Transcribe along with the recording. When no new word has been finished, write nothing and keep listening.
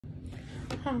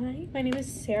Hi, my name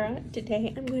is Sarah.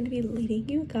 Today I'm going to be leading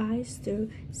you guys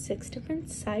through 6 different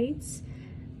sites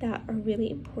that are really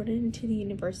important to the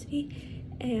university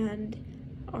and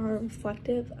are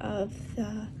reflective of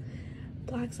the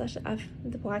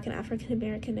Black and African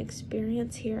American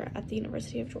experience here at the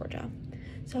University of Georgia.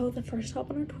 So the first stop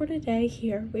on our tour today,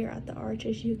 here we are at the Arch.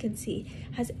 As you can see,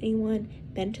 has anyone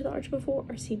been to the Arch before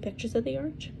or seen pictures of the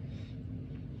Arch?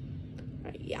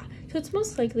 Yeah, so it's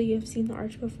most likely you've seen the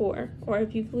Arch before, or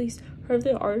if you've at least heard of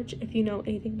the Arch, if you know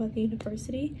anything about the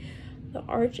university. The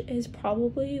Arch is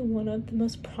probably one of the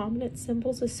most prominent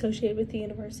symbols associated with the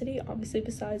university, obviously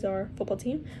besides our football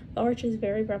team. The Arch is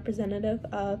very representative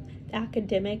of the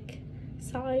academic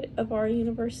side of our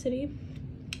university.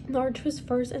 The Arch was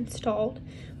first installed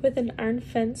with an iron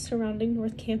fence surrounding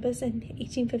North Campus in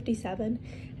 1857,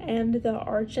 and the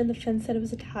arch and the fence that it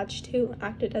was attached to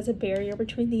acted as a barrier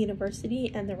between the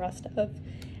university and the rest of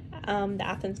the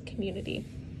Athens community.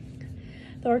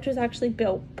 The arch was actually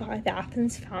built by the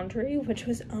Athens Foundry, which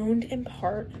was owned in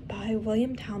part by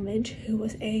William Talmadge, who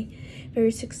was a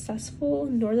very successful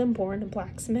northern-born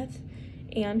blacksmith,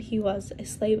 and he was a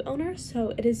slave owner,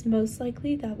 so it is most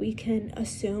likely that we can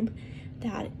assume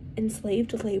that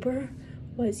enslaved labor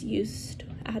was used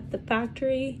at the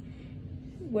factory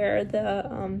where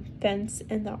the fence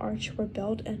and the arch were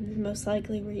built, and most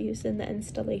likely were used in the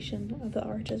installation of the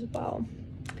arch as well.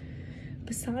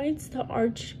 Besides the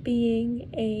arch being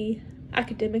a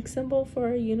academic symbol for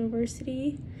our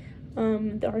university,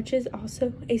 the arch is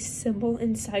also a symbol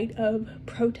and site of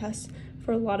protest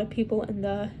for a lot of people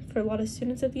for a lot of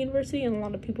students at the university and a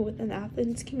lot of people within the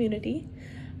Athens community.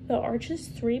 The arch's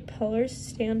 3 pillars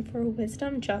stand for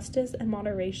wisdom, justice, and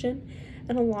moderation,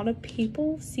 and a lot of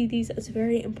people see these as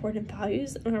very important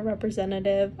values and are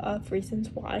representative of reasons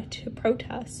why to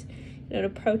protest. To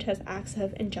protest acts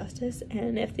of injustice,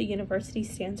 and if the university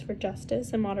stands for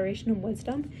justice and moderation and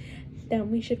wisdom,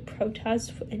 then we should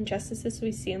protest injustices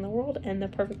we see in the world, and the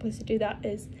perfect place to do that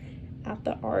is at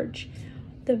the Arch.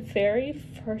 The very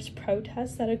first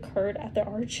protest that occurred at the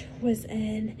Arch was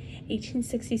in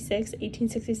 1866,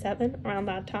 1867, around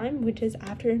that time, which is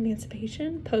after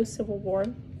emancipation, post-Civil War.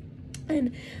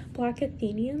 And Black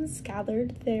Athenians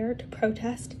gathered there to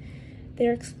protest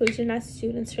their exclusion as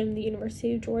students from the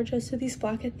University of Georgia. So these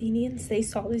Black Athenians, they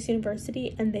saw this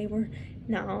university and they were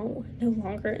now no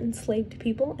longer enslaved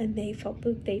people, and they felt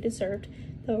that they deserved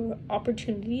the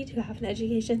opportunity to have an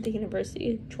education at the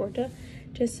University of Georgia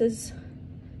just as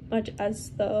much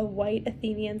as the white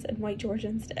Athenians and white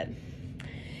Georgians did.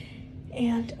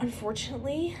 And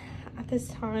unfortunately, at this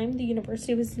time, the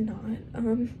university was not,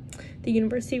 the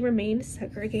university remained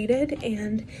segregated,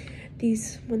 and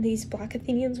when these Black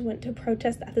Athenians went to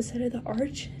protest at the side of the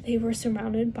Arch, they were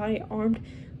surrounded by armed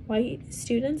white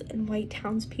students and white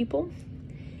townspeople.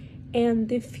 And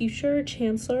the future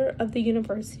chancellor of the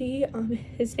university,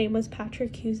 his name was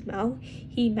Patrick Hughes Mell,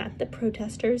 he met the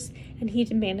protesters and he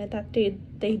demanded that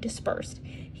they dispersed.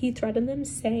 He threatened them,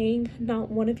 saying, "Not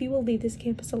one of you will leave this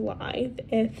campus alive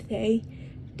if they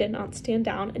did not stand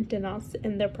down and did not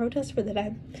end their protest for the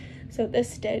day." So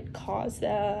this did cause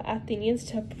the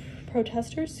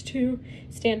protesters to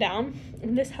stand down,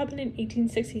 and this happened in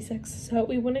 1866. So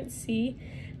we wouldn't see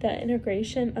the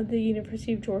integration of the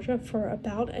University of Georgia for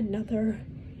about another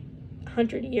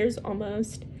 100 years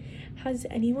almost. Has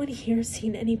anyone here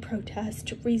seen any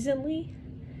protest recently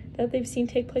that they've seen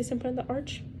take place in front of the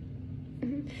Arch?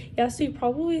 Yeah, so you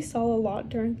probably saw a lot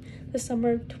during the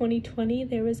summer of 2020.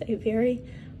 There was a very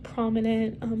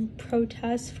prominent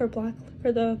protest for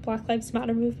the Black Lives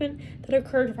Matter movement that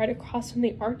occurred right across from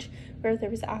the Arch, where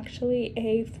there was actually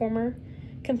a former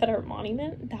Confederate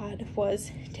monument that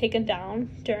was taken down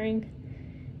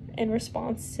in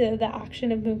response to the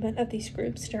action and movement of these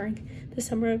groups during the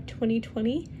summer of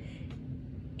 2020.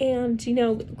 And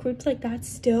groups like that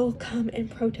still come and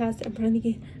protest in front of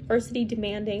the university,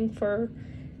 demanding for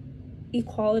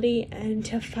equality and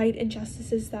to fight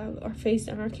injustices that are faced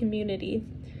in our community.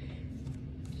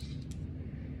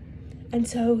 And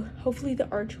so hopefully the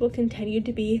Arch will continue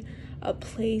to be a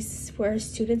place where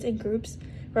students and groups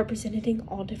representing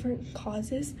all different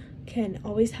causes can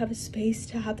always have a space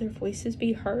to have their voices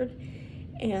be heard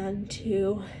and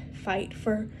to fight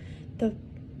for the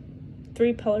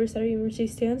 3 pillars that our university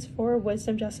stands for: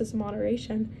 wisdom, justice, and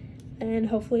moderation. And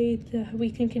hopefully we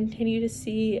can continue to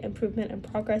see improvement and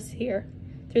progress here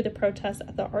through the protests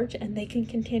at the Arch, and they can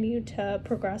continue to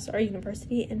progress our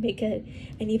university and make it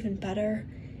an even better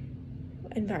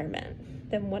environment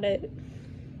than what it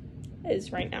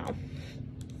is right now.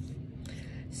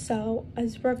 So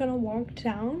as we're gonna walk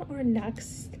down our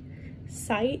next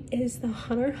site is the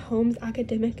Hunter Holmes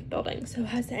Academic Building. So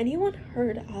has anyone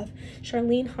heard of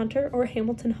Charlene Hunter or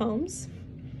Hamilton Holmes?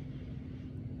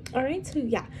 All right, so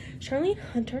yeah, Charlene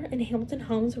Hunter and Hamilton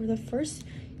Holmes were the first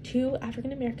two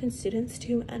African-American students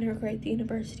to integrate the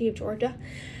University of Georgia.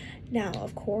 Now,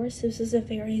 of course, this is a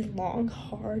very long,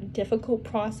 hard, difficult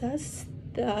process.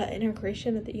 The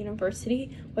integration of the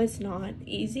university was not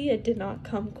easy. It did not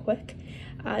come quick.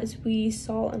 As we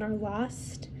talked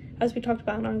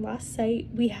about in our last site,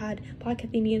 we had Black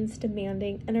Athenians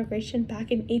demanding integration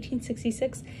back in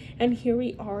 1866, and here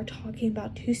we are talking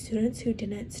about two students who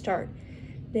didn't start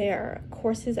their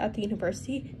courses at the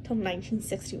university till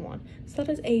 1961. So that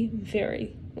is a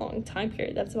very long time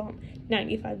period. That's about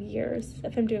 95 years,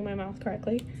 if I'm doing my math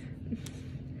correctly.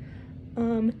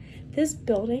 This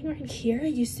building right here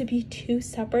used to be two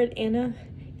separate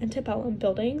antebellum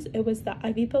buildings. It was the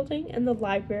Ivy Building and the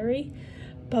library.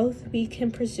 Both, we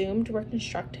can presume, were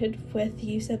constructed with the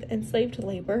use of enslaved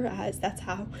labor, as that's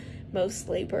how most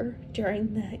labor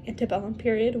during the antebellum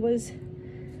period was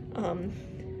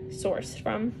sourced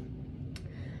from.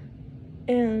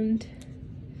 And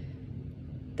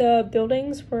the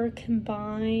buildings were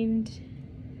combined,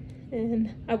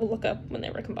 and I will look up when they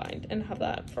were combined and have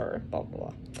that for blah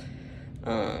blah blah.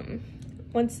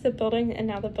 Once the building, and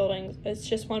now the building is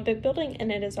just one big building,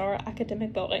 and it is our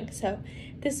academic building. So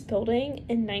this building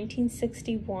in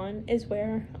 1961 is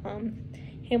where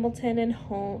Hamilton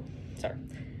Holmes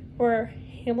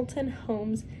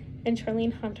and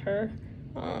Charlene Hunter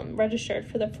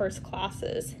registered for the first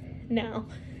classes. Now,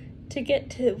 to get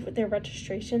to their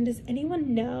registration, does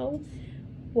anyone know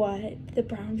what the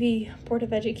Brown v. Board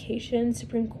of Education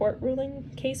Supreme Court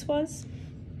ruling case was?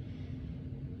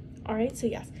 All right, so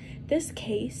yes, this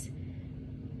case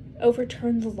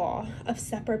overturned the law of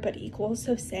separate but equal,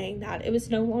 so saying that it was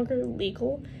no longer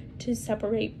legal to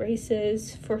separate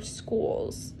races for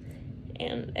schools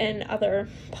and other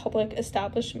public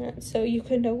establishments. So you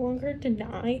could no longer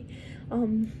deny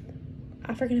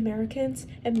African Americans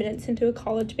admittance into a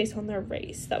college based on their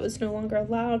race. That was no longer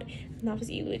allowed, and that was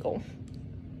illegal.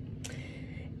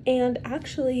 And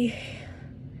actually,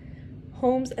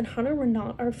 Holmes and Hunter were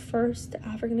not our first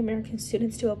African American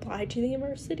students to apply to the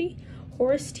university.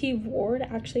 Horace T. Ward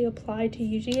actually applied to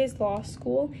UGA's law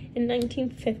school in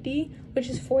 1950, which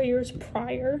is 4 years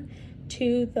prior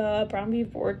to the Brown v.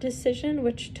 Board decision,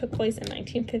 which took place in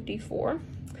 1954.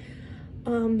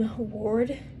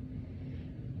 Ward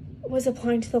was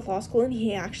applying to the law school, and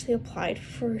he actually applied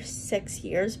for 6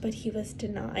 years, but he was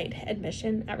denied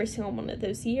admission every single one of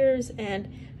those years, and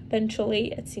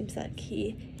eventually it seems that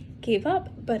he gave up.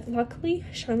 But luckily,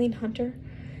 Charlene Hunter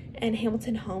and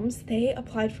Hamilton Holmes, they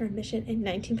applied for admission in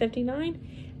 1959,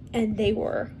 and they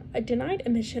were denied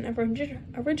admission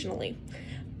originally,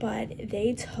 but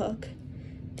they took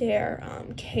their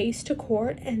case to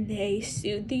court, and they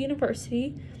sued the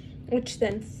university, which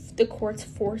then the courts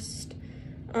forced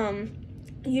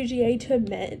UGA to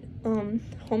admit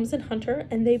Holmes and Hunter,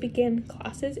 and they began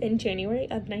classes in January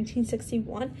of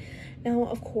 1961. Now,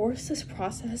 of course, this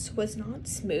process was not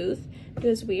smooth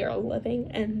because we are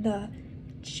living in the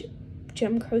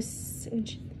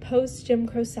post-Jim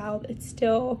Crow South. It's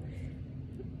still,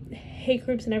 hate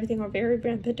groups and everything are very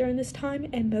rampant during this time,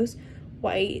 and most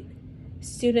white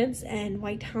students and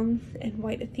white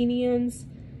Athenians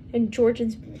and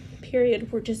Georgians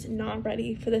period were just not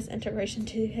ready for this integration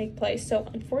to take place. So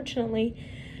unfortunately,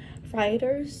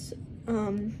 rioters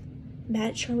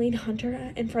met Charlene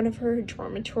Hunter in front of her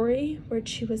dormitory, which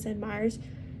she was in Myers.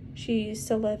 She used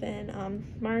to live in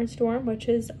Myers dorm, which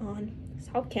is on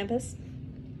South Campus.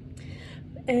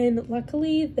 And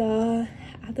luckily, the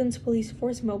Athens police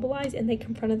force mobilized, and they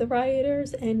confronted the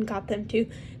rioters and got them to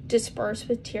disperse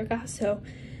with tear gas. So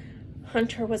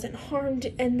Hunter wasn't harmed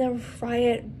in the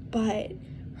riot, but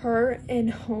her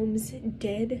and Holmes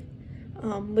did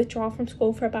withdraw from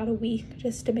school for about a week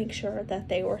just to make sure that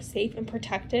they were safe and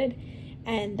protected,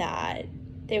 and that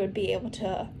they would be able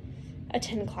to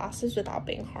attend classes without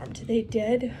being harmed. They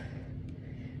did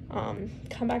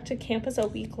come back to campus a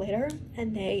week later,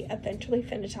 and they eventually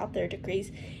finished out their degrees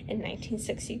in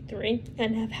 1963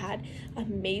 and have had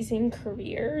amazing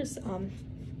careers.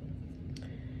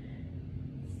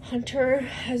 Hunter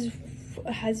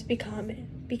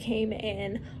became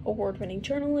an award-winning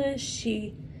journalist.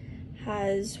 She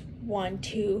has won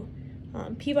 2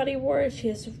 Peabody Awards. She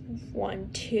has won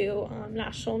 2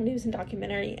 National News and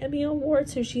Documentary Emmy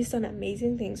Awards. So she's done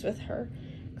amazing things with her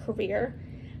career,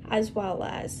 as well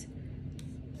as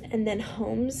And then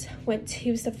Holmes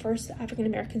he was the first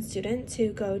African-American student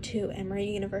to go to Emory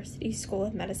University School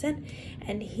of Medicine,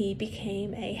 and he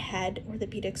became a head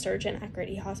orthopedic surgeon at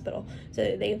Grady Hospital.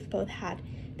 So they both had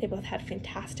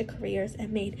fantastic careers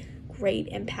and made great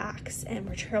impacts and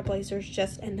were trailblazers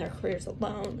just in their careers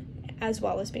alone, as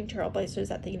well as being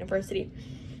trailblazers at the university.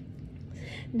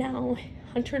 Now,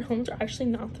 Hunter and Holmes are actually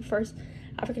not the first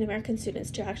African-American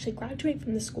students to actually graduate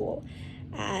from the school,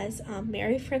 as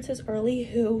Mary Frances Early,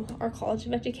 who our College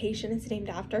of Education is named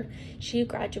after, she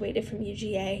graduated from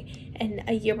UGA and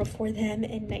a year before them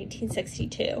in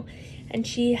 1962, and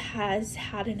she has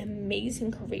had an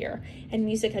amazing career in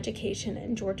music education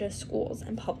in Georgia schools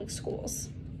and public schools.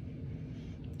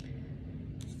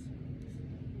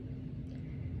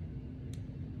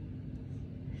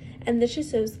 And this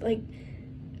just shows, like,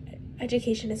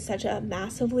 education is such a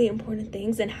massively important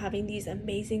thing, and having these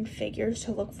amazing figures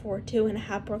to look forward to and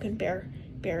have broken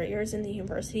barriers in the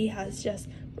university has just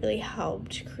really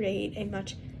helped create a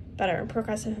much better and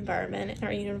progressive environment in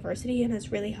our university, and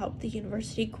has really helped the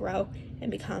university grow and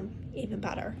become even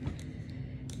better.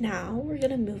 Now we're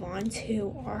going to move on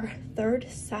to our third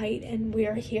site, and we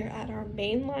are here at our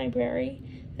main library.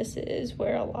 This is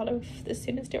where a lot of the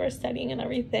students do our studying and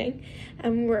everything.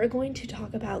 And we're going to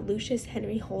talk about Lucius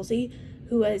Henry Halsey,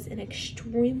 who was an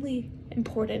extremely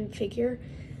important figure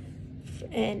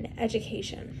in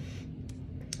education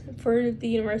for the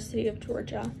University of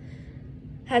Georgia.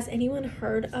 Has anyone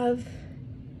heard of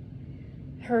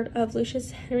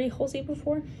Lucius Henry Halsey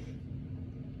before?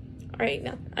 All right,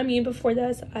 no. I mean, before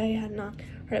this, I had not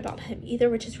heard about him either,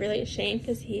 which is really a shame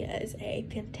because he is a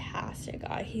fantastic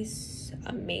guy. He's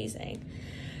amazing.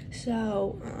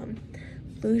 So,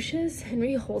 Lucius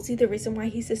Henry Halsey, the reason why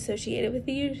he's associated with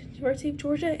the University of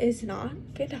Georgia is not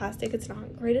fantastic. It's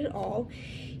not great at all.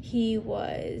 He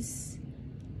was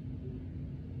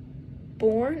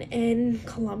born in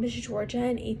Columbus, Georgia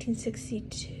in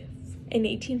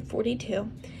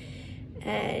 1842,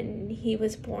 and he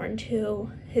was born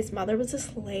to, his mother was a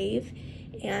slave,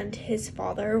 and his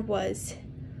father was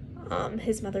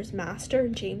his mother's master,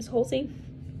 James Halsey.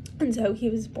 And so he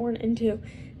was born into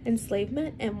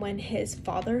enslavement, and when his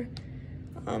father,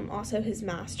 also his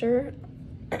master,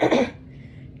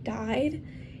 died,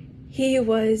 he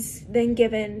was then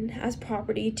given as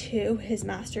property to his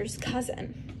master's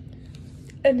cousin.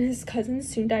 And his cousin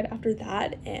soon died after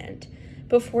that, and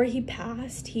before he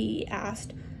passed, he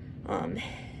asked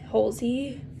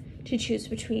Halsey to choose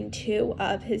between two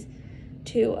of his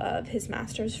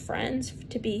master's friends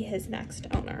to be his next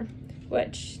owner,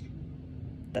 which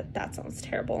that sounds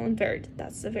terrible, and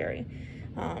that's a very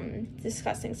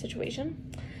disgusting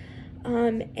situation.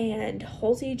 And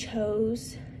Halsey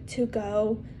chose to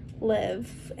go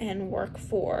live and work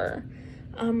for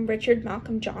Richard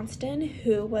Malcolm Johnston,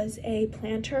 who was a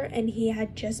planter, and he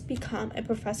had just become a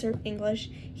professor of English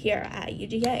here at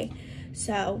UGA.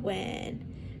 So when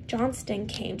Johnston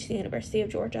came to the University of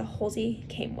Georgia, Halsey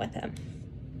came with him.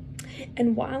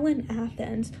 And while in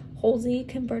Athens, Halsey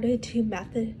converted to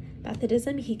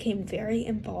Methodism. He became very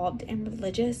involved in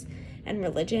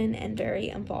religion and very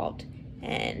involved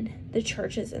in the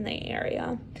churches in the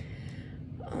area.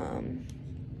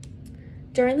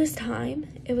 During this time,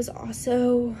 it was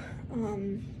also,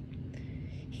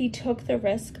 he took the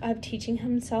risk of teaching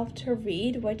himself to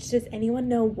read, which, does anyone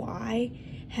know why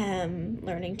him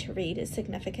learning to read is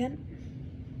significant?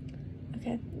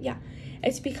 Okay, yeah.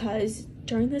 It's because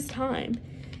during this time,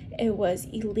 it was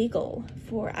illegal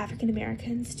for African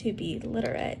Americans to be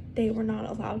literate. They were not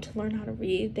allowed to learn how to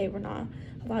read. They were not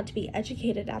allowed to be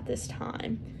educated at this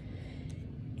time,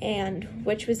 and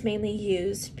which was mainly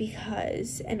used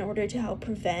because in order to help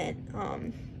prevent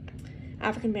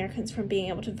African Americans from being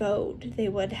able to vote, they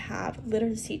would have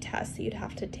literacy tests that you'd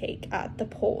have to take at the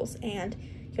polls, and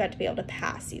you had to be able to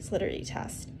pass these literacy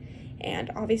tests.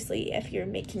 And obviously, if you're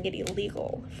making it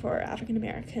illegal for African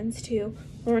Americans to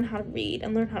learn how to read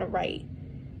and learn how to write,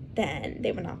 then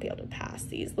they would not be able to pass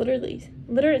these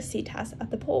literacy tests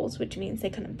at the polls, which means they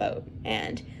couldn't vote.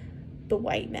 And the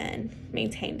white men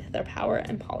maintained their power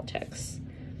in politics.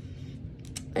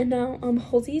 And now,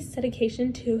 Halsey's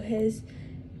dedication to his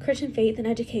Christian faith and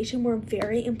education were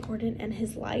very important in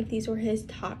his life. These were his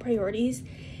top priorities,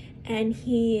 and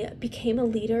he became a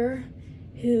leader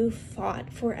who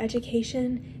fought for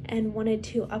education and wanted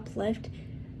to uplift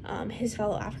his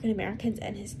fellow African Americans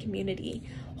and his community.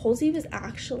 Halsey was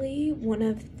actually one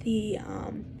of the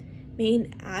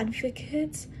main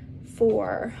advocates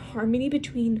for harmony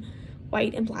between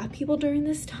white and black people during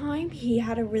this time. He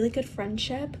had a really good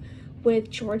friendship with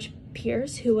George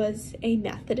Pierce, who was a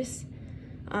Methodist.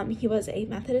 He was a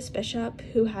Methodist bishop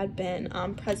who had been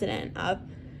president of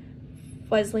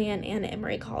Wesleyan and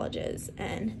Emory colleges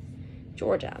in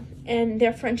Georgia. And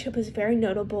their friendship was very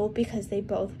notable because they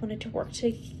both wanted to work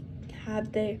to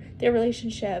have their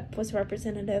relationship was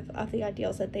representative of the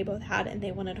ideals that they both had, and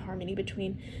they wanted harmony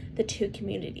between the two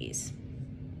communities.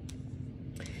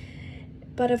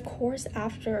 But of course,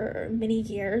 after many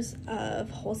years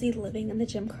of Halsey living in the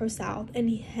Jim Crow South and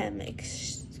him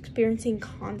experiencing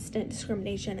constant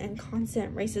discrimination and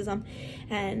constant racism,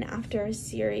 and after a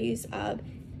series of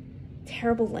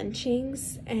terrible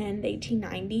lynchings in the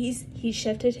 1890s, he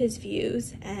shifted his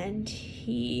views and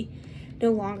he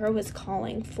no longer was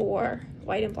calling for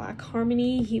white and black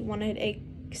harmony. He wanted a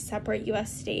separate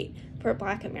U.S. state for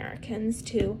Black Americans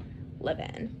to live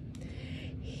in.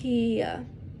 He,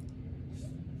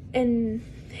 in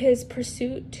his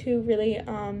pursuit to really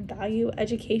value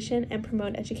education and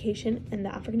promote education in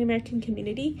the African American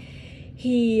community,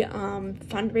 he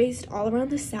fundraised all around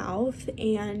the South,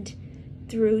 and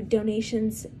through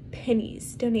donations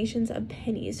of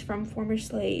pennies from former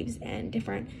slaves and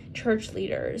different church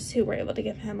leaders who were able to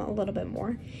give him a little bit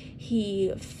more,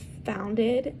 he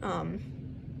founded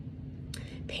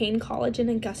Payne College and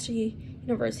Augusta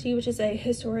University, which is a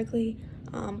historically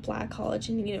black college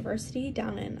and university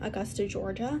down in Augusta,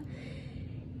 Georgia.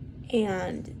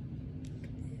 And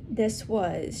this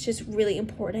was just really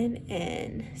important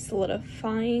in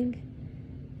solidifying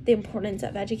the importance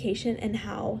of education and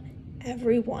how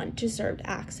everyone deserved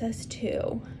access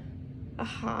to a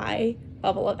high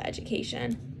level of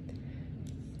education.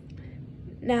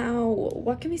 Now,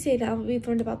 what can we say that we've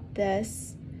learned about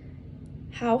this?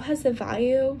 How has the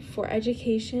value for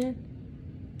education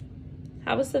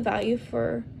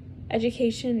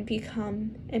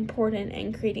become important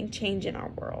in creating change in our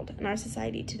world, in our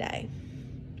society today?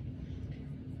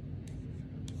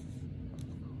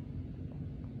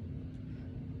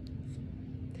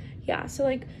 Yeah, so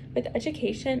like with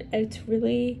education, it's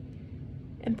really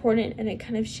important, and it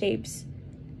kind of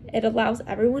it allows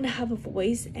everyone to have a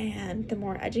voice, and the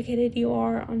more educated you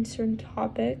are on certain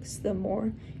topics, the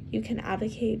more you can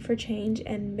advocate for change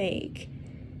and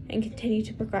continue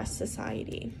to progress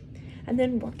society. And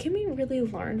then what can we really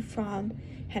learn from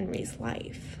Henry's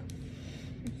life?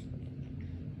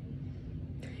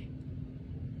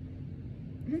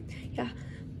 Yeah,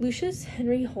 Lucius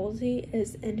Henry Halsey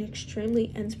is an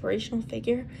extremely inspirational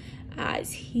figure,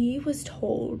 as he was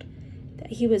told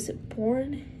that he was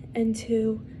born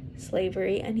into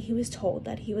slavery, and he was told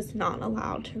that he was not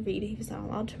allowed to read, he was not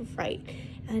allowed to write,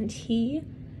 and he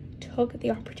took the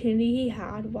opportunity he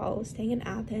had while staying in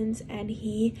Athens, and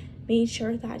he made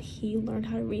sure that he learned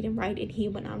how to read and write, and he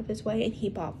went out of his way and he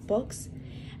bought books,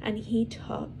 and he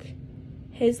took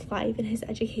his life and his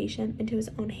education into his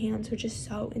own hands, which is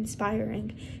so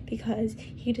inspiring, because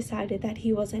he decided that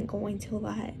he wasn't going to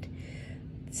let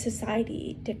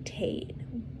society dictate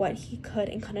what he could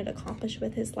and couldn't accomplish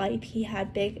with his life. He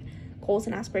had big goals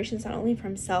and aspirations, not only for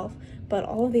himself, but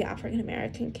all of the African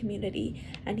American community,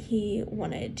 and he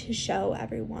wanted to show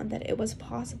everyone that it was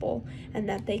possible and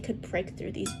that they could break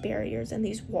through these barriers and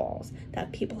these walls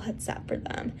that people had set for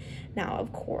them. Now,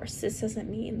 of course, this doesn't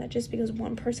mean that just because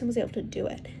one person was able to do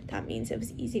it, that means it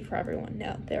was easy for everyone.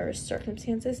 No, there are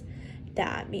circumstances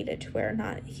that made it to where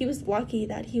he was lucky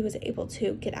that he was able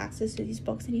to get access to these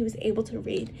books, and he was able to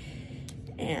read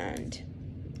and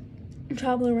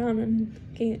travel around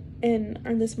and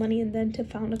earn this money, and then to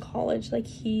found a college. Like,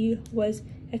 he was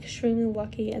extremely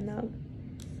lucky in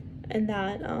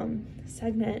that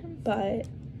segment. But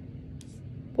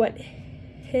what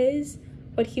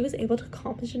he was able to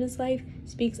accomplish in his life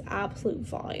speaks absolute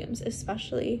volumes,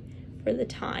 especially for the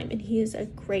time, and he is a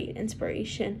great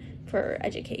inspiration for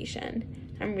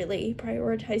education. I'm really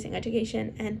prioritizing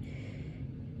education, and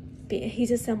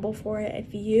he's a symbol for it.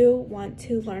 If you want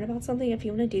to learn about something, if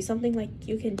you want to do something, like,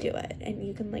 you can do it, and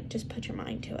you can, like, just put your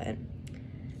mind to it.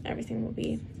 Everything will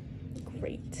be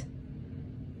great.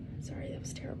 Sorry, that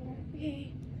was terrible.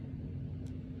 Okay.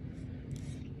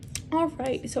 All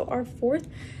right, so our fourth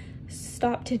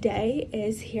stop today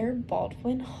is here in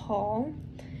Baldwin Hall.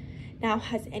 Now,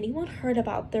 has anyone heard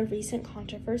about the recent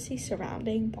controversy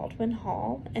surrounding Baldwin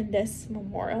Hall and this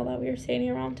memorial that we are standing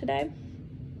around today?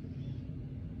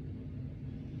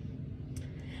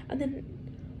 And then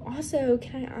also,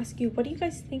 can I ask you, what do you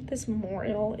guys think this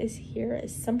memorial is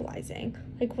symbolizing?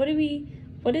 Like, what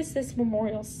is this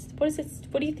memorial, what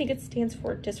do you think it stands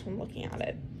for just from looking at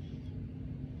it?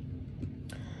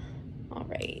 All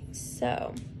right,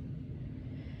 so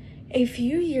a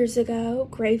few years ago,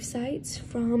 grave sites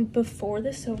from before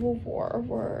the Civil War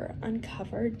were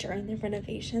uncovered during the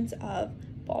renovations of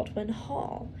Baldwin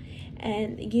Hall,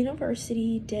 and the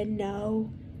university did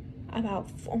no about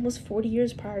almost 40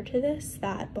 years prior to this,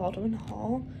 that Baldwin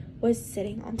Hall was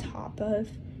sitting on top of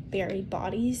buried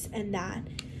bodies, and that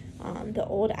the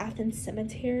old Athens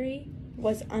cemetery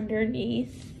was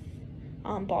underneath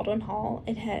Baldwin Hall.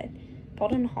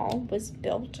 Baldwin Hall was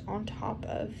built on top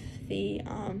of the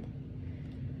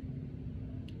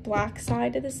black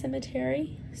side of the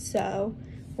cemetery. So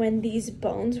when these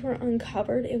bones were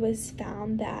uncovered, it was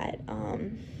found that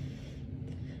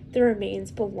the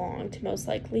remains belonged most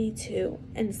likely to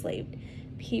enslaved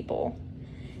people.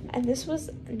 And this was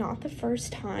not the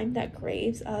first time that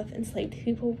graves of enslaved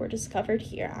people were discovered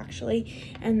here,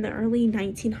 actually. In the early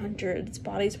 1900s,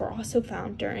 bodies were also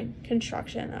found during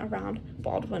construction around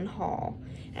Baldwin Hall,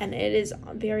 and it is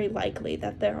very likely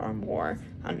that there are more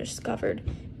undiscovered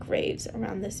graves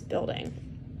around this building.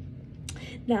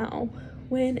 Now,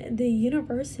 when the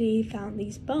university found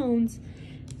these bones,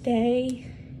 they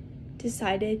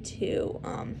decided to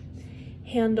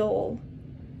handle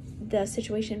the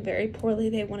situation very poorly.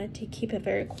 They wanted to keep it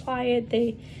very quiet.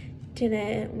 They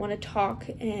didn't want to talk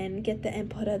and get the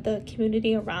input of the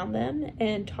community around them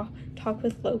and talk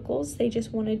with locals. They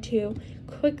just wanted to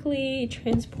quickly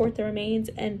transport the remains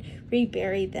and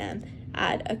rebury them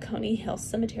at Oconee Hill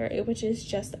Cemetery, which is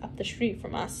just up the street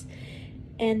from us.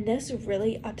 And this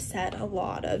really upset a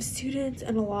lot of students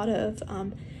and a lot of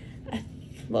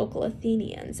local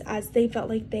Athenians, as they felt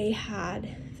like they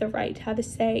had the right to have a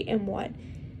say in what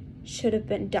should have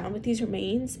been done with these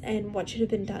remains and what should have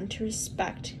been done to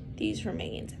respect these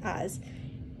remains, as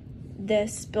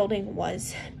this building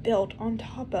was built on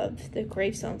top of the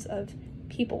gravestones of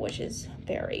people, which is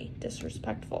very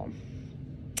disrespectful.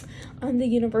 The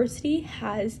university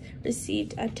has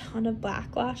received a ton of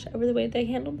backlash over the way they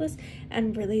handled this,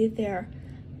 and really their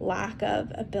lack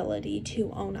of ability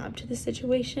to own up to the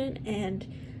situation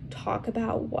and talk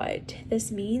about what this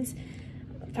means.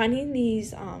 Finding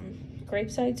these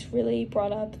grave sites really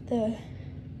brought up the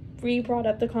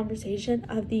conversation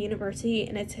of the university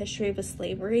and its history with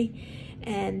slavery,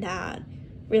 and that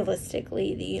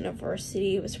realistically the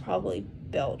university was probably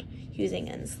built using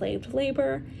enslaved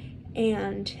labor,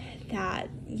 and that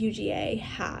UGA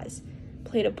has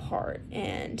played a part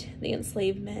in the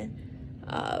enslavement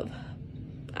of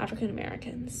African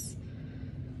Americans.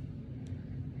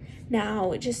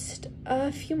 Now, just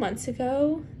a few months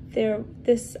ago,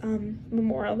 this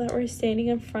memorial that we're standing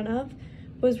in front of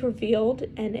was revealed,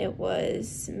 and it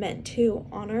was meant to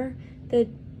honor the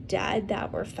dead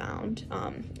that were found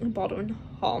in Baldwin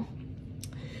Hall.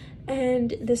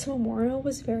 And this memorial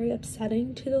was very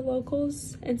upsetting to the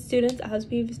locals and students, as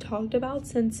we've talked about,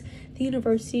 since the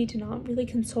university did not really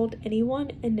consult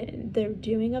anyone in their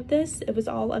doing of this. It was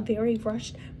all a very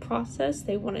rushed process.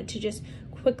 They wanted to just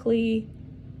quickly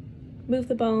move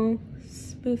the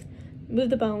bones,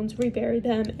 rebury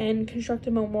them, and construct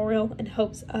a memorial in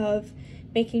hopes of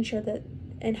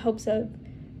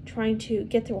trying to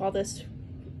get through all this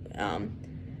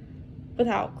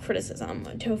without criticism,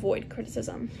 to avoid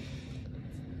criticism.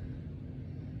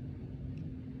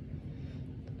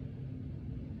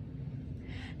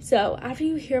 So after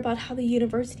you hear about how the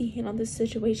university handled this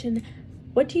situation,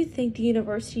 what do you think the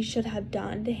university should have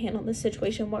done to handle this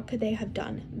situation? What could they have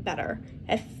done better,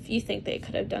 if you think they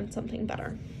could have done something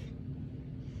better?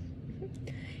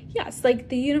 Yes, like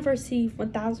the university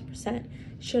 1000%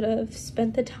 should have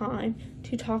spent the time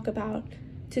to talk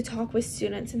with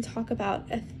students and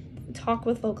talk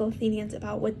with local Athenians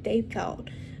about what they felt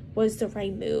was the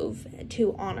right move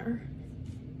to honor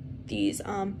these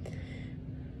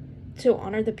to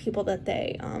honor the people that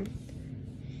they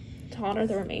to honor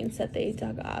the remains that they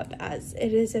dug up, as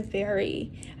it is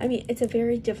it's a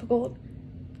very difficult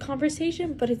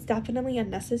conversation, but it's definitely a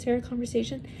necessary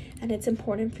conversation, and it's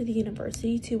important for the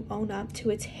university to own up to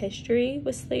its history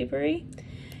with slavery,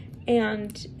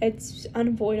 and it's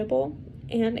unavoidable,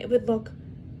 and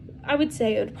I would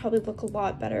say it would probably look a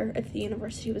lot better if the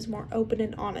university was more open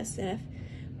and honest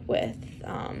with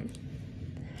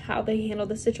how they handled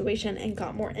the situation and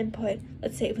got more input,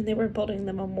 let's say when they were building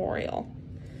the memorial.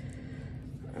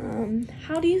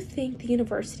 How do you think the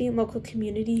university and local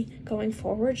community going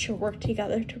forward should work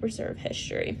together to preserve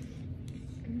history?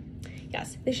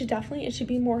 Yes, it should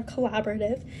be more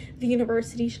collaborative. The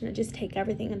university shouldn't just take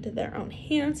everything into their own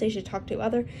hands. They should talk to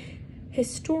other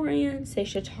historians, they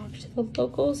should talk to the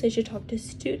locals, they should talk to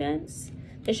students,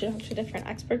 they should talk to different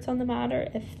experts on the matter.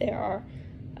 If there are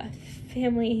a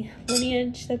family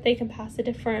lineage that they can pass to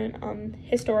different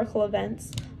historical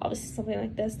events, obviously something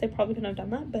like this, they probably couldn't have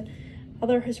done that, but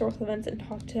other historical events, and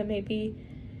talk to maybe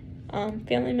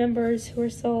family members who are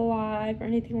still alive or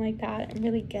anything like that, and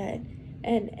really get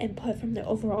and input from the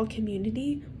overall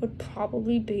community would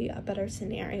probably be a better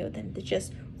scenario than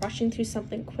just rushing through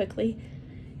something quickly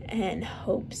in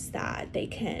hopes that they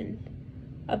can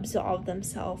absolve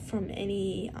themselves from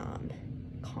any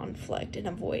conflict and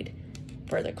avoid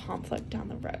further conflict down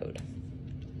the road.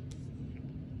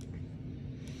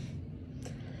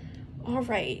 All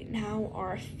right, now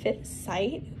our fifth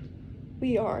site.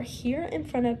 We are here in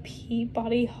front of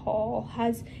Peabody Hall.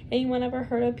 Has anyone ever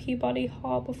heard of Peabody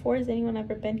Hall before? Has anyone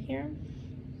ever been here?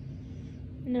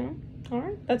 No? All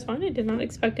right, that's fine. I did not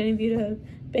expect any of you to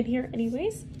have been here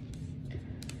anyways.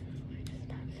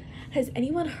 Has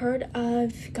anyone heard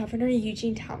of Governor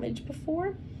Eugene Talmadge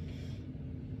before?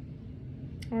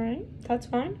 All right, that's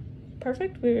fine.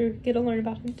 Perfect. We're going to learn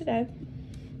about him today.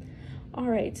 All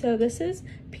right, so this is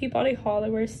Peabody Hall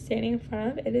that we're standing in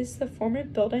front of. It is the former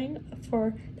building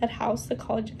for that housed the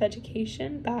College of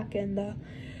Education back in the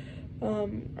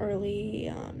early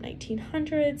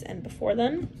 1900s and before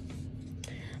then.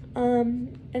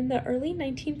 In the early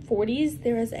 1940s,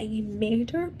 there was a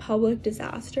major public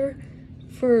disaster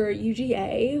for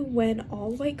UGA when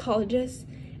all white colleges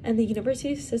and the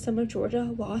University System of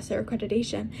Georgia lost their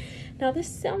accreditation. Now, this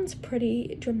sounds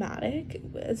pretty dramatic,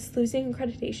 as losing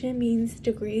accreditation means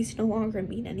degrees no longer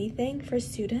mean anything for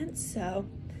students, so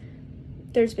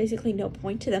there's basically no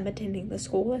point to them attending the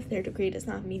school if their degree does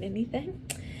not mean anything.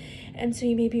 And so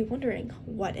you may be wondering,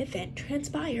 what event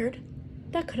transpired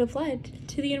that could have led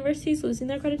to the universities losing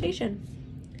their accreditation?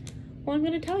 Well, I'm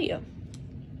going to tell you.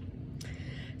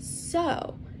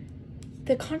 So,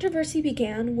 the controversy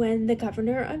began when the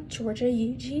governor of Georgia,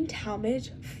 Eugene Talmadge,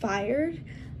 fired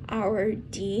our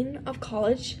dean of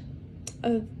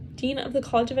the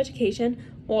College of Education,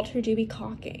 Walter Dewey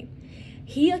Cocking.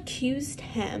 He accused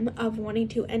him of wanting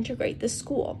to integrate the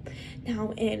school.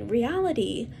 Now, in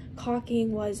reality,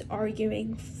 Cocking was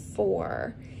arguing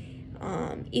for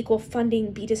equal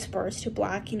funding be dispersed to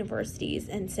Black universities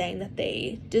and saying that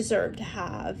they deserve to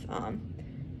have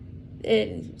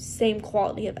same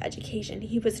quality of education.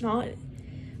 He was not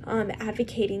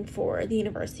advocating for the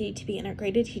university to be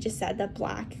integrated. He just said that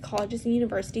Black colleges and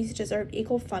universities deserve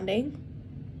equal funding,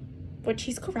 which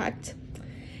he's correct.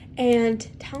 And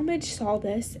Talmadge saw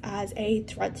this as a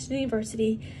threat to the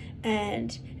university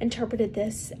and interpreted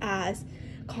this as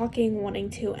Cocking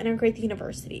wanting to integrate the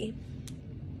university.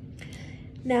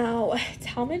 Now,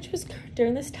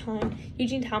 during this time,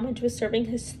 Eugene Talmadge was serving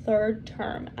his third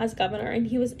term as governor, and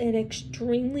he was an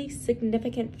extremely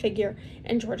significant figure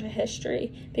in Georgia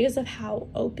history because of how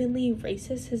openly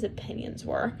racist his opinions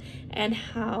were and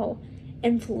how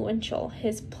influential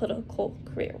his political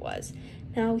career was.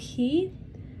 Now,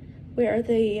 where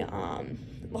the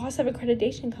loss of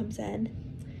accreditation comes in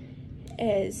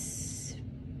is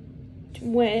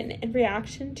when, in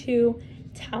reaction to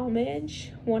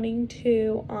Talmadge wanting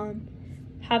to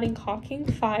having Cocking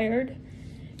fired,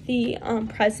 the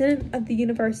president of the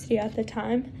university at the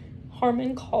time,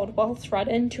 Harmon Caldwell,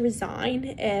 threatened to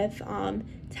resign if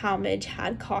Talmadge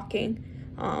had Cocking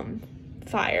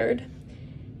fired.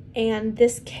 And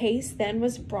this case then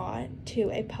was brought to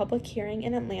a public hearing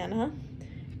in Atlanta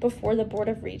before the Board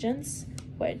of Regents,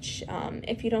 which,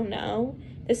 if you don't know,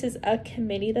 this is a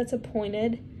committee that's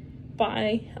appointed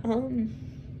by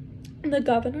the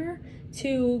governor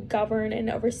to govern and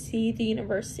oversee the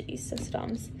university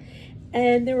systems.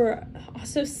 And there were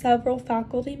also several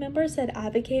faculty members that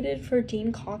advocated for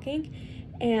Dean Cocking,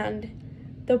 and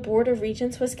the Board of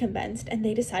Regents was convinced, and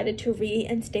they decided to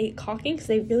reinstate Cocking because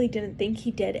they really didn't think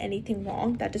he did anything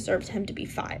wrong that deserved him to be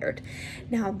fired.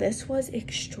 Now, this was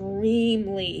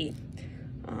extremely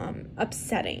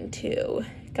upsetting to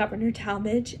Governor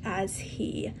Talmadge, as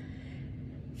he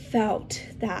felt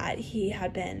that he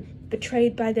had been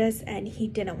betrayed by this, and he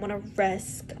didn't want to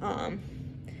risk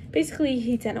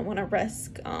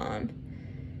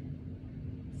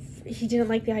he didn't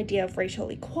like the idea of racial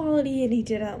equality, and he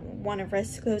didn't want to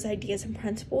risk those ideas and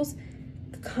principles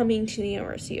coming to the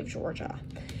University of Georgia.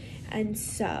 And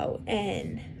so what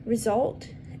am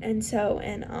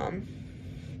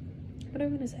I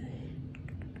going to say?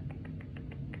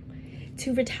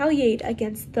 To retaliate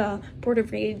against the Board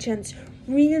of Regents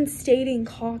reinstating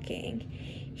Cocking,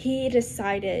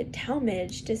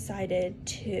 Talmadge decided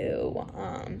to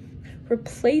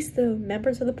replace the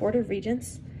members of the Board of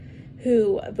Regents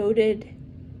who voted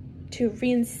to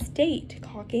reinstate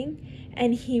Cocking,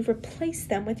 and he replaced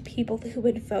them with people who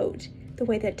would vote the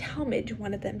way that Talmadge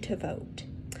wanted them to vote.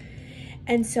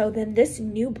 And so then this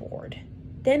new board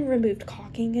then removed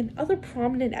Cocking and other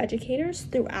prominent educators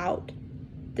throughout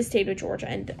the state of Georgia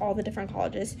and all the different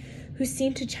colleges who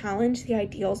seemed to challenge the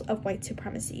ideals of white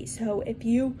supremacy. So if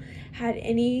you had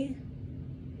any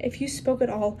if you spoke at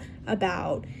all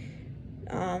about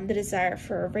the desire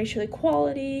for racial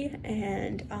equality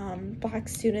and Black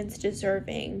students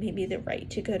deserving maybe the right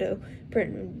to go to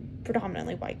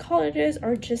predominantly white colleges,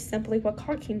 or just simply what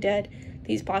Clark King did,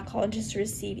 these Black colleges to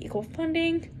receive equal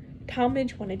funding,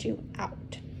 Talmadge wanted you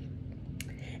out.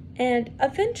 And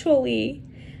eventually,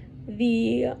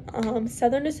 the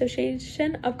Southern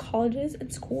Association of Colleges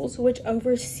and Schools, which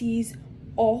oversees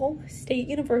all state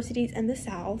universities in the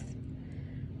South,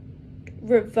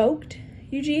 revoked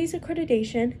UGA's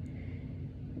accreditation,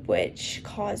 which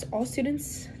caused all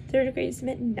students their degrees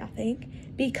meant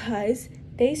nothing, because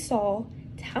they saw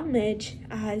Talmadge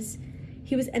as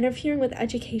he was interfering with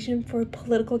education for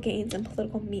political gains and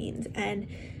political means. And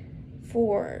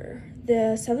for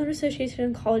the Southern Association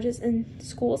of Colleges and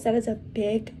Schools, that is a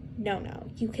big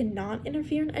no-no. You cannot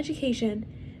interfere in education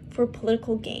for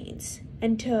political gains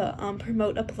and to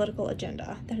promote a political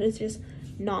agenda. That is just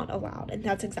not allowed, and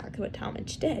that's exactly what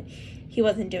Talmadge did. He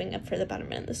wasn't doing it for the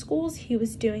betterment of the schools, he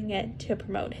was doing it to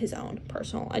promote his own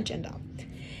personal agenda.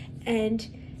 And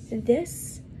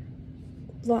this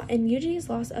law and UGA's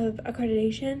loss of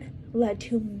accreditation led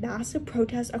to massive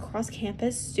protests across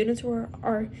campus. Students were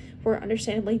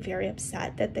understandably very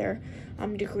upset that their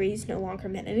degrees no longer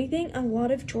meant anything. A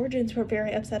lot of Georgians were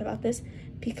very upset about this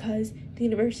because the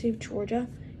University of Georgia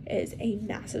is a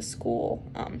massive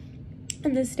school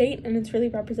in the state, and it's really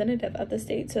representative of the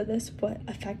state. So this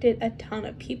affected a ton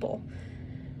of people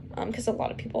because a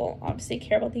lot of people obviously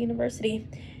care about the university.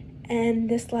 And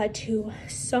this led to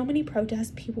so many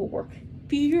protests. People were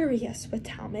furious with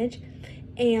Talmadge,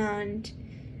 and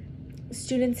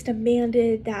students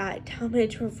demanded that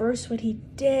Talmadge reverse what he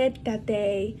did, that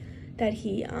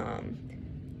he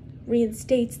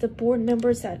reinstates the board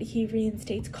members, that he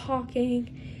reinstates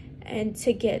caulking, and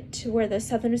to get to where the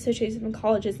Southern Association of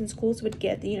Colleges and Schools would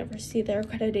get the university their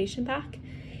accreditation back.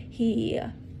 He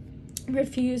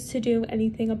refused to do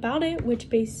anything about it, which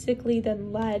basically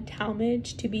then led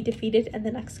Talmadge to be defeated in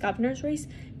the next governor's race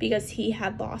because he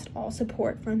had lost all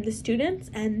support from the students.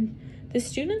 And the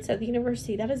students at the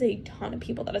university, that is a ton of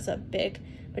people. That is a big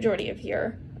majority of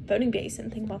your voting base.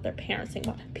 And think about their parents, think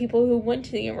about people who went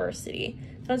to the university.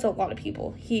 That is a lot of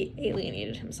people. He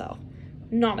alienated himself.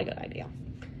 Not a good idea.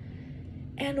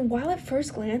 And while at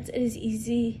first glance it is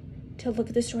easy to look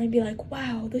at the story and be like,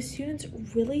 wow, the students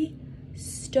really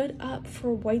stood up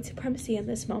for white supremacy in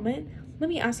this moment. Let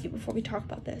me ask you before we talk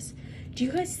about this. Do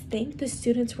you guys think the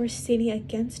students were standing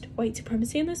against white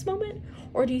supremacy in this moment?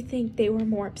 Or do you think they were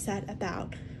more upset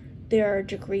about their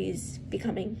degrees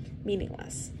becoming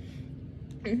meaningless?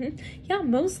 Yeah,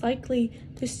 most likely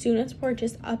the students were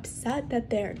just upset that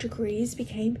their degrees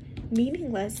became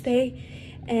meaningless.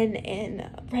 And in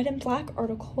Red and Black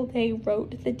article, they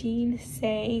wrote the dean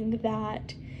saying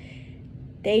that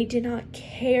they did not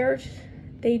care.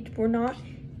 They were not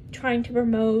trying to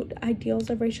promote ideals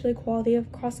of racial equality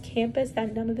across campus,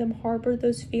 that none of them harbored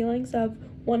those feelings of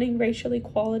wanting racial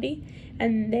equality,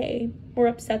 and they were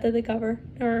upset that the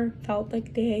governor felt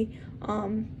like they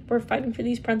were fighting for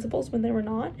these principles when they were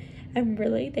not, and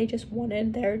really they just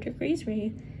wanted their degrees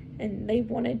and they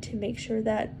wanted to make sure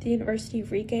that the university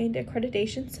regained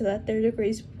accreditation so that their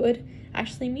degrees would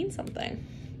actually mean something.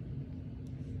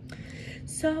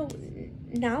 So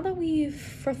now that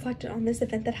we've reflected on this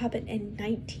event that happened in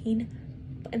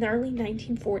the early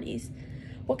 1940s,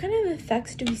 what kind of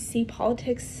effects do we see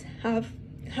politics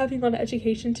having on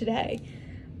education today?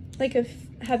 Like,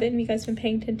 have any of you guys been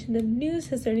paying attention to the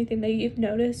news? Is there anything that you've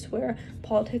noticed where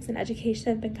politics and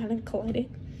education have been kind of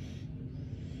colliding?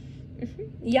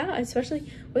 Yeah,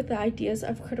 especially with the ideas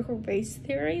of critical race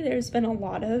theory. There's been a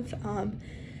lot of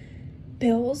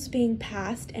bills being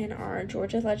passed in our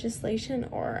Georgia legislation,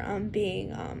 or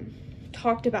being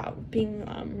talked about, being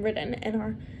written in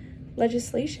our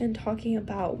legislation, talking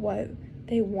about what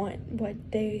they want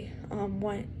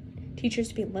teachers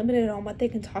to be limited on what they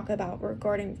can talk about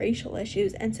regarding racial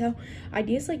issues. And so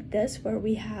ideas like this, where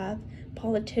we have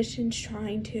politicians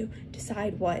trying to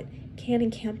decide what can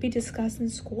and can't be discussed in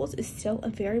schools, is still a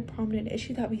very prominent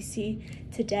issue that we see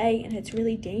today. And it's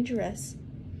really dangerous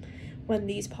when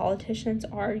these politicians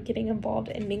are getting involved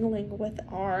and mingling with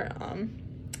our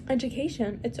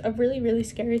education. It's a really, really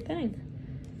scary thing.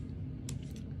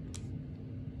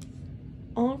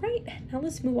 All right, now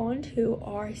let's move on to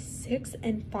our sixth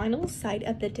and final site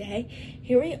of the day.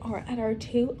 Here we are at our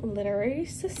two literary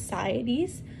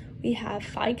societies. We have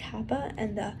Phi Kappa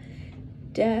and the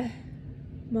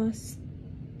Demosthenes.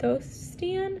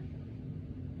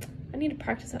 I need to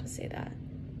practice how to say that.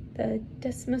 The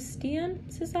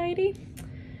Demosthenes Society.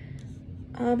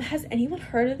 Has anyone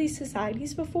heard of these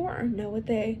societies before or know what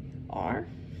they are?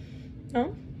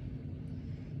 No?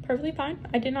 perfectly fine.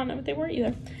 I did not know what they were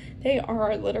either. They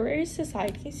are literary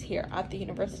societies here at the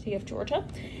University of Georgia,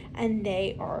 and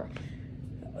they are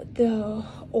the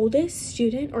oldest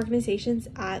student organizations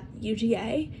at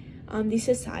UGA. These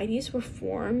societies were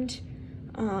formed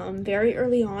very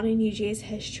early on in UGA's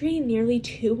history, nearly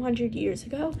 200 years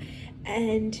ago,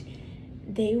 and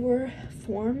they were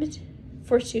formed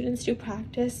for students to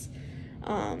practice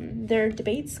their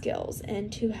debate skills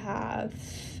and to have,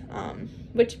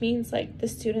 which means like the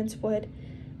students would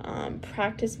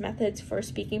practice methods for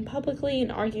speaking publicly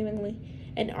and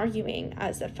arguing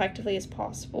as effectively as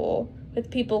possible with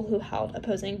people who held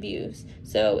opposing views.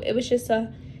 So it was just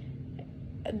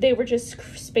they were just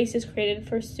spaces created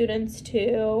for students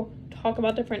to talk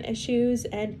about different issues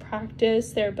and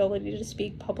practice their ability to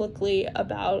speak publicly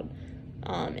about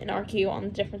and argue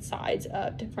on different sides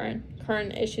of different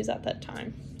current issues at that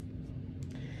time.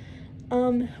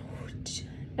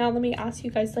 Now let me ask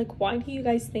you guys, like, why do you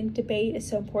guys think debate is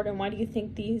so important? Why do you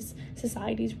think these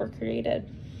societies were created?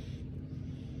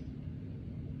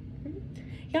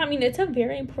 Yeah, I mean, it's a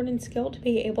very important skill to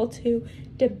be able to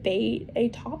debate a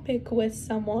topic with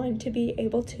someone, to be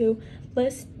able to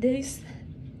list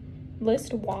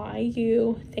why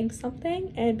you think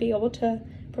something and be able to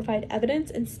provide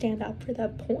evidence and stand up for the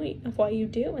point of why you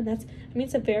do. And that's, I mean,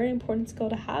 it's a very important skill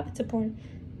to have. It's an important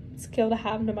skill to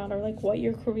have no matter like what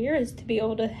your career is, to be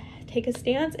able to take a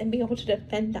stance and be able to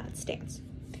defend that stance.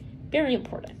 Very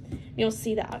important. You'll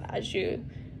see that as you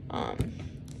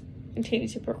continue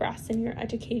to progress in your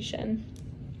education.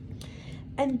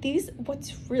 And what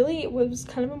was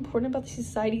kind of important about these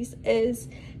societies is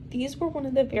these were one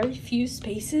of the very few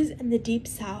spaces in the Deep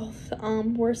South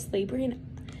where slavery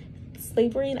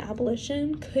and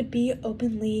abolition could be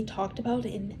openly talked about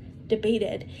and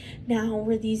debated. Now,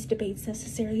 were these debates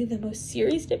necessarily the most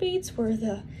serious debates? Were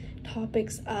the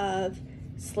topics of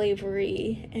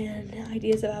slavery and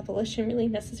ideas of abolition really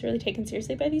necessarily taken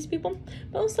seriously by these people?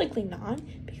 Most likely not,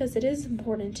 because it is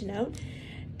important to note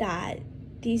that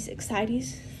these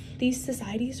societies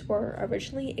were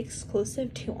originally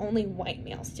exclusive to only white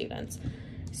male students.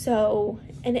 So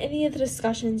in any of the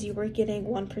discussions, you were getting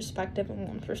one perspective and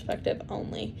one perspective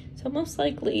only. So most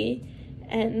likely,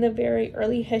 in the very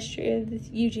early history of the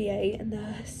UGA in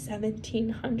the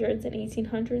 1700s and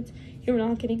 1800s, you were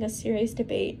not getting a serious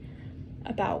debate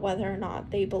about whether or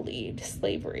not they believed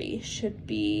slavery should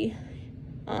be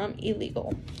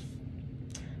illegal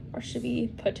or should be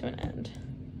put to an end.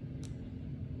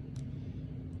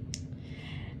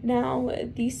 Now,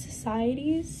 these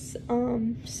societies,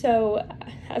 so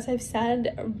as I've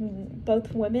said,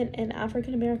 both women and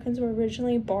African Americans were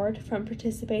originally barred from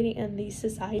participating in these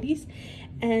societies,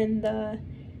 and the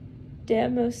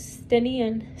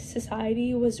Demosthenian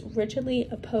Society was rigidly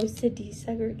opposed to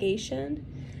desegregation,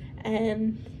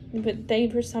 but they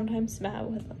were sometimes met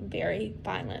with very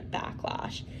violent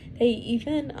backlash. They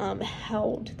even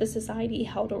the society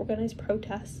held organized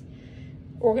protests,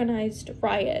 organized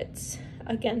riots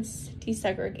against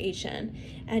desegregation,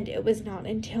 and it was not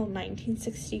until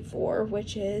 1964,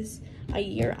 which is a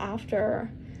year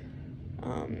after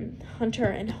Hunter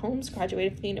and Holmes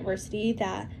graduated from the university,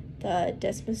 that the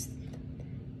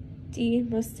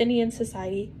Demosthenian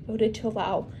Society voted to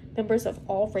allow members of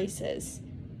all races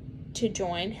to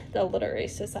join the literary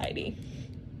society.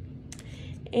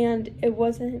 And it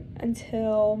wasn't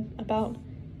until about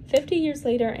 50 years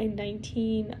later in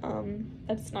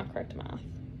that's not correct math.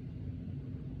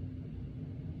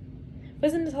 It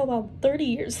wasn't until about 30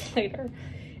 years later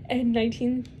in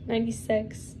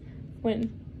 1996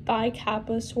 when Phi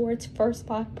Kappa Sort's first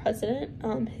black president,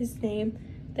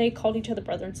 they called each other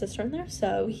brother and sister in there,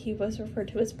 so he was referred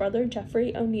to as Brother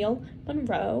Jeffrey O'Neill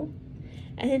Monroe.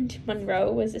 And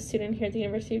Monroe was a student here at the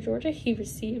University of Georgia. He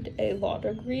received a law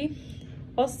degree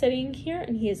while studying here,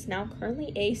 and he is now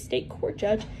currently a state court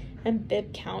judge in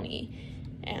Bibb County.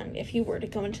 And if you were to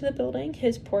go into the building,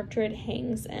 his portrait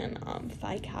hangs in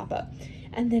Phi Kappa.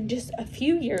 And then just a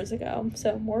few years ago,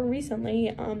 so more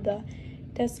recently, the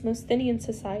Demosthenian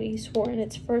Society swore in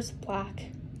its first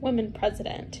black woman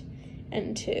president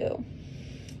into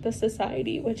the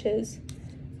society, which is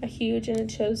a huge, and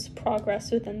it shows progress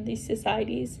within these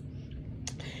societies.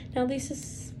 Now,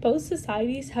 both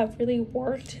societies have really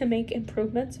worked to make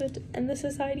improvements in the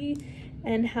society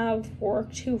and have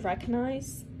worked to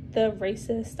recognize the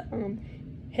racist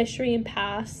history and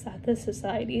past that the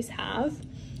societies have.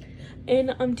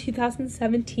 In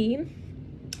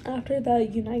 2017, after the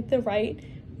Unite the Right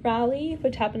rally,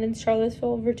 which happened in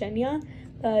Charlottesville, Virginia,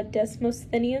 the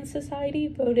Demosthenian Society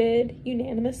voted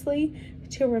unanimously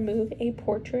to remove a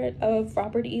portrait of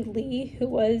Robert E. Lee, who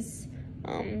was,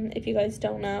 if you guys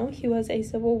don't know, he was a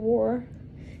Civil War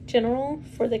general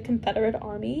for the Confederate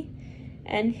Army,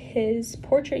 and his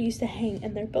portrait used to hang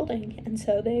in their building, and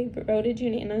so they voted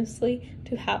unanimously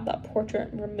to have that portrait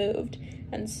removed,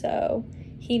 and so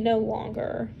he no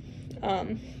longer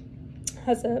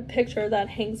has a picture that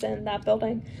hangs in that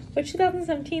building, which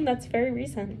 2017, that's very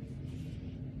recent.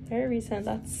 Very recent.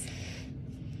 That's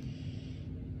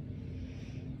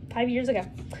 5 years ago.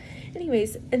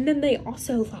 Anyways, and then they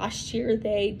also, last year,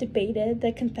 they debated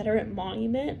the Confederate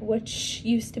Monument, which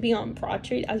used to be on Broad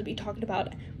Street, as we talked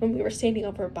about when we were standing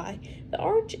over by the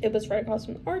arch. It was right across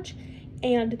from the arch,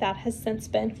 and that has since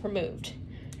been removed.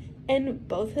 And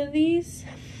both of these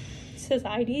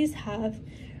societies have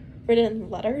written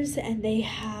letters, and they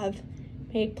have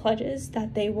made pledges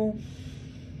that they will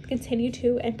continue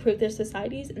to improve their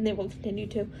societies, and they will continue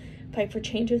to fight for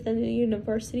change within the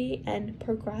university and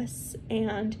progress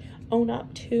and own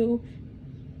up to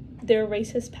their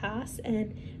racist past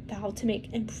and vow to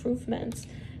make improvements.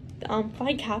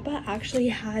 Phi Kappa actually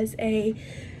has a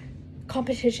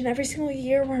competition every single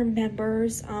year where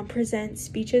members present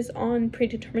speeches on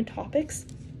predetermined topics,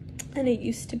 and it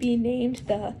used to be named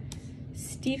the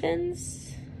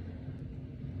Stevens,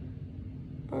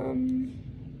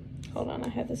 hold on, I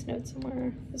have this note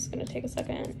somewhere. This is gonna take a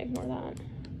second, ignore that.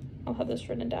 I'll have this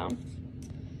written down.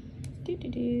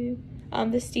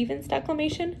 The Stevens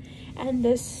Declamation, and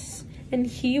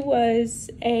he was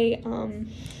a,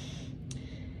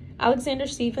 Alexander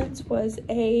Stevens was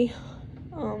a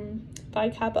Phi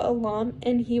Kappa alum,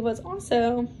 and he was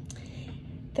also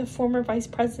the former vice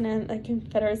president of the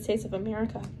Confederate States of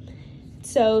America.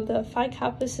 So the Phi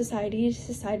Kappa Society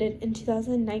decided in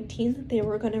 2019 that they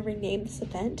were going to rename this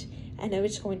event, and it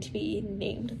was going to be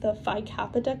named the Phi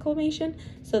Kappa Declamation,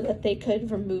 so that they could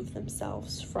remove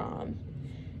themselves from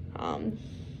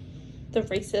the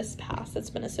racist past that's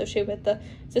been associated with the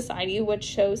society, which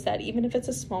shows that even if it's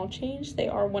a small change, they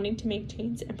are wanting to make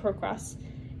change and progress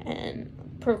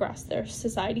their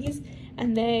societies.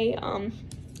 And they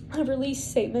have released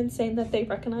statements saying that they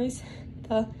recognize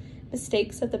the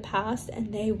mistakes of the past,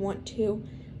 and they want to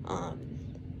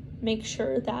make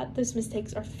sure that those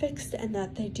mistakes are fixed, and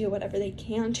that they do whatever they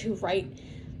can to right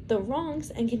the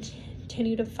wrongs and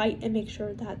continue to fight and make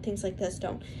sure that things like this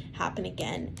don't happen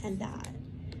again, and that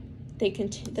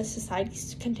the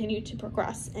societies continue to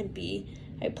progress and be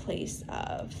a place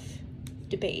of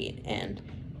debate and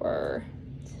a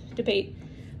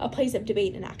place of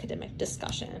debate and academic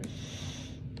discussion.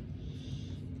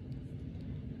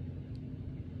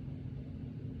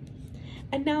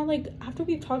 And now, like, after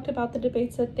we've talked about the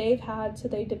debates that they've had, so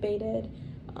they debated,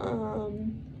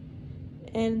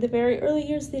 in the very early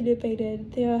years, they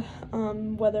debated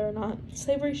whether or not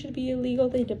slavery should be illegal.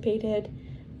 They debated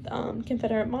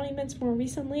Confederate monuments more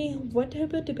recently. What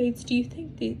type of debates do you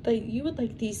think you would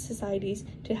like these societies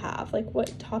to have? Like,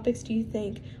 what topics do you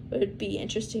think would be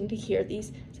interesting to hear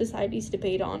these societies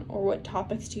debate on? Or what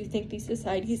topics do you think these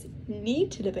societies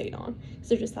need to debate on? Because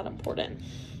they're just that important.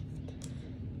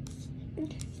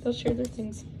 They'll share their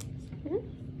things.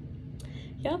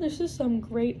 Yeah, there's just some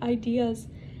great ideas,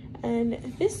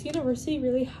 and this university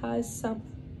really has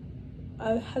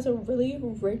a really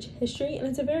rich history, and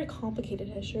it's a very complicated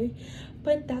history,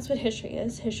 but that's what history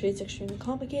is. History is extremely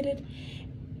complicated,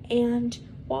 and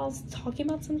while talking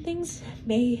about some things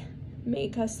may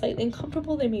make us slightly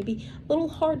uncomfortable, they may be a little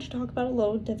hard to talk about, a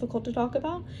little difficult to talk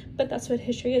about, but that's what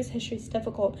history is. History is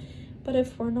difficult. But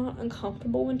if we're not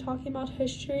uncomfortable when talking about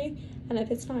history, and if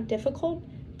it's not difficult,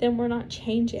 then we're not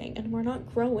changing and we're not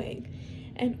growing.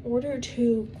 In order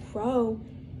to grow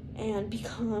and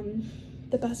become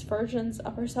the best versions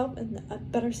of ourselves and a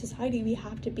better society, we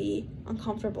have to be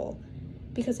uncomfortable.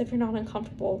 Because if you're not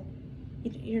uncomfortable,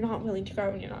 you're not willing to grow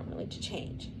and you're not willing to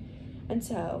change. And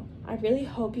so I really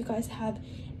hope you guys have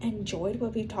enjoyed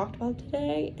what we've talked about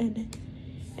today, and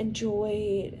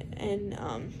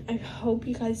I hope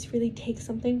you guys really take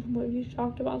something from what we've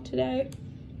talked about today,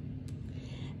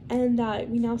 and that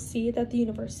we now see that the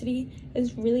university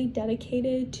is really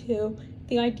dedicated to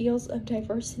the ideals of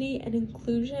diversity and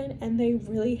inclusion, and they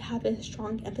really have a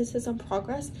strong emphasis on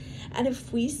progress. And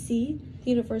if we see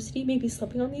the university maybe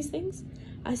slipping on these things,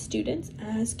 as students,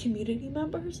 as community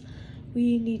members,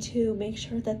 we need to make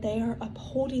sure that they are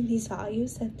upholding these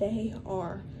values, that they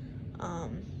are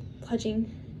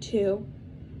pledging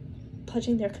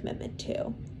their commitment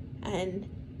to, and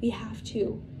we have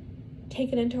to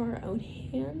take it into our own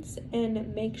hands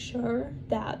and make sure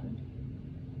that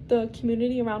the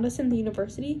community around us in the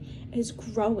university is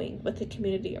growing with the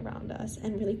community around us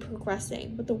and really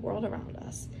progressing with the world around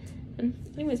us. And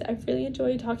anyways, I've really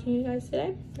enjoyed talking to you guys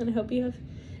today, and I hope you have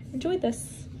enjoyed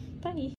this. Bye.